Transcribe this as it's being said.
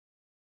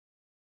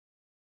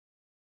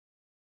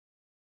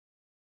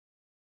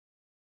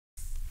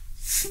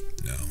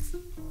know.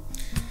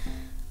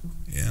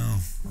 You know,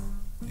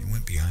 he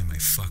went behind my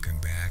fucking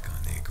back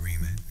on the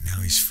agreement.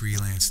 Now he's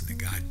freelancing the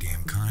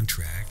goddamn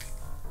contract.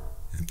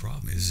 And the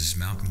problem is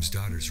Malcolm's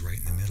daughter's right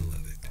in the middle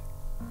of it.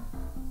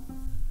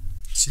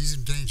 She's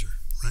in danger,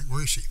 right?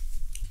 Where is she?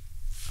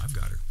 I've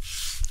got her.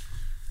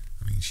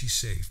 I mean, she's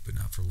safe, but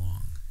not for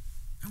long.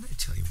 I'm going to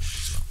tell you what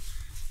as well.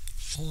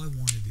 All I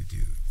wanted to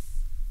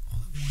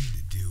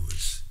do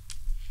was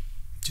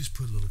just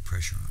put a little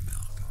pressure on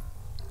Malcolm.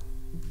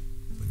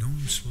 But no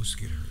one was supposed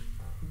to get hurt.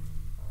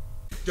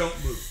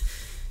 Don't move.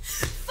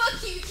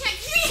 Fuck you, you can't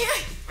get me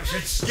here! I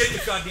said just get in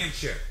the goddamn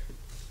chair.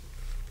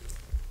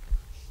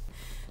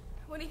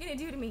 What are you gonna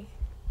do to me?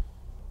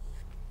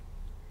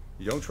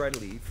 You don't try to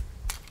leave.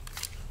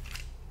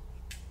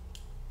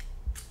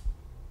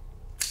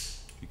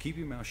 You keep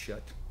your mouth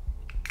shut.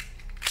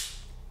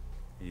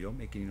 And you don't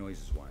make any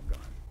noises while I'm gone.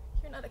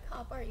 You're not a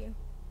cop, are you?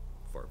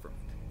 Far from it.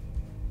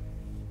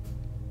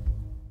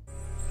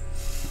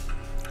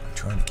 I'm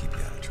trying to keep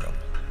you out of trouble.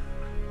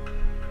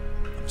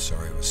 I'm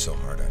sorry it was so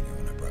hard on you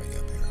when I brought you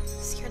up here.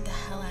 You scared the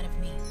hell out of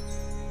me.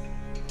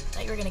 I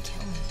thought you were gonna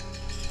kill me.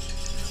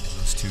 Well,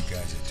 those two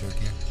guys that took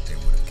you, they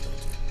would have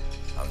killed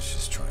you. I was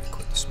just trying to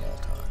quit the small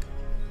talk.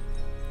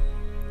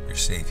 You're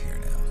safe here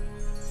now.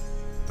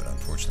 But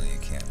unfortunately, you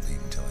can't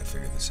leave until I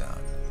figure this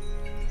out.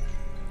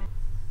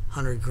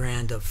 100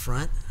 grand up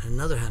front,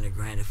 another 100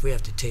 grand if we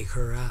have to take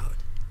her out.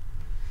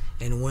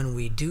 And when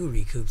we do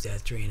recoup that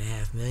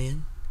 $3.5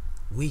 million,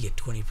 we get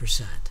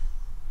 20%.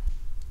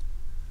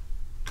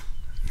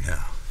 No,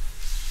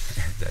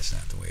 that's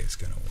not the way it's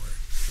gonna work.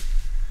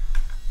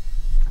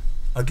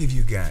 I'll give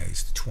you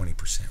guys the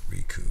 20%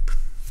 recoup.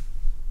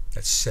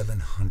 That's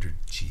 700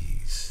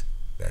 G's.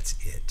 That's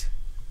it.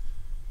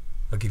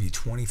 I'll give you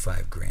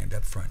 25 grand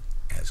up front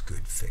as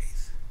good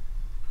faith.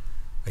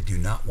 I do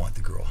not want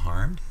the girl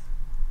harmed,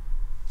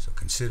 so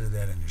consider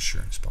that an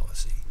insurance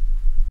policy.